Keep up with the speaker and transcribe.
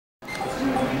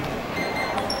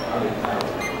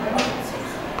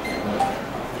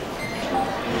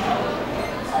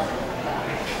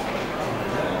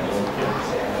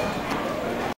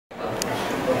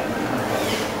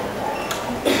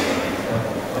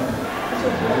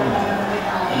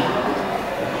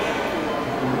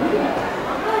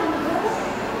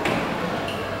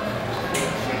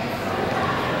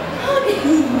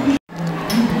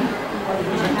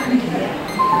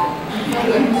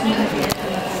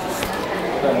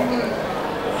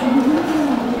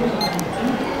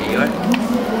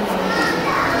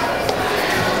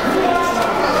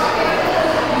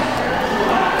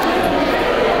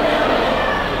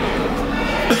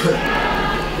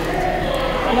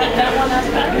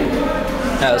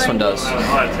Yeah, this one does. No,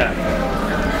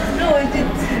 it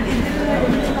didn't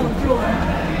have a floor.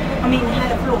 I mean, it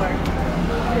had a floor.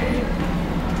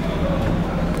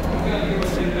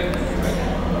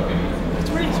 It's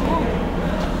really small.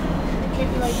 Can't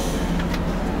be like...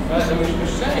 Ale musi być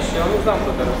szczęście, on już znam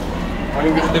to teraz. Oni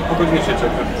już tutaj po godzinie się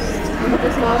czeka. To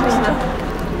jest mała godzina.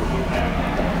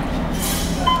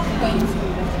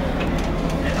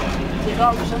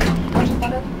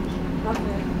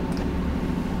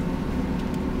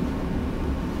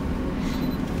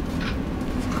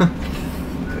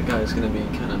 The guy's gonna be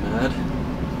kind of mad.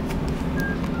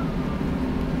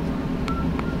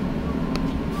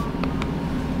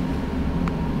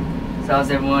 So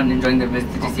how's everyone enjoying their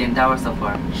visit to the CN Tower so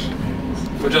far?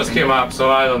 We just came up, so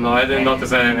I don't know. I didn't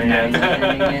notice anything yet.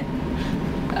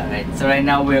 Alright, so right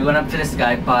now we're going up to the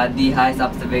Skypod, the highest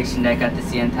observation deck at the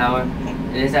CN Tower.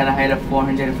 It is at a height of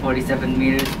 447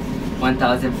 meters,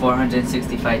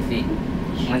 1,465 feet.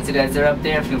 Once you guys are up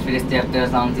there, feel free to stay up there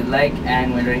as long as you like,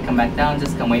 and when you're ready to come back down,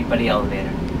 just come wait by the elevator.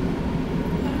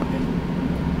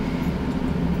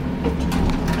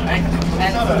 Alright,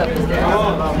 and up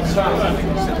the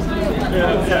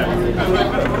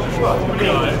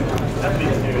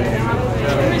stairs.